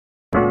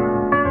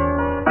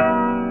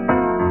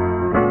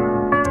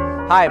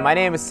Hi, my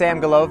name is Sam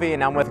Galovi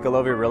and I'm with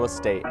Galovi Real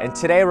Estate. And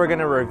today we're going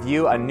to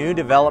review a new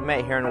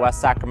development here in West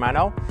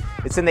Sacramento.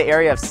 It's in the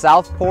area of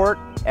SouthPort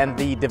and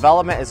the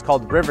development is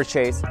called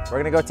Riverchase.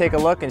 We're going to go take a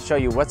look and show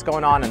you what's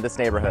going on in this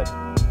neighborhood.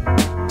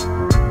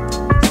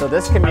 So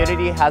this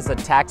community has a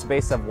tax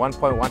base of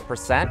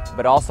 1.1%,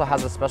 but also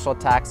has a special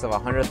tax of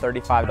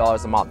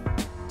 $135 a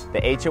month.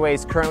 The HOA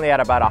is currently at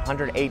about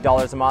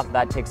 $108 a month.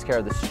 That takes care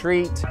of the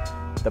street,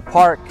 the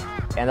park,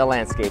 and the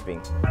landscaping.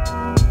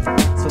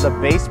 So the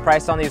base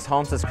price on these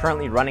homes is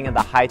currently running in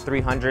the high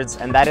 300s,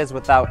 and that is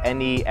without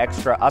any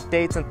extra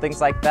updates and things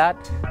like that.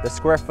 The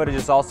square footage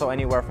is also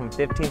anywhere from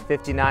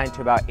 1559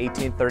 to about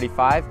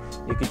 1835.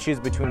 You can choose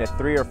between a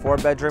 3 or 4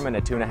 bedroom and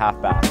a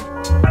 2.5 bath.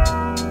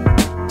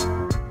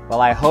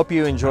 Well, I hope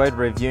you enjoyed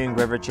reviewing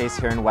Riverchase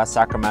here in West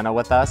Sacramento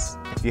with us.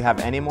 If you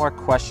have any more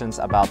questions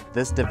about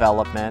this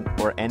development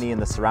or any in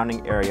the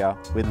surrounding area,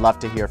 we'd love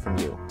to hear from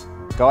you.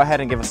 Go ahead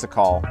and give us a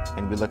call,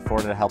 and we look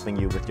forward to helping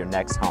you with your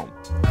next home.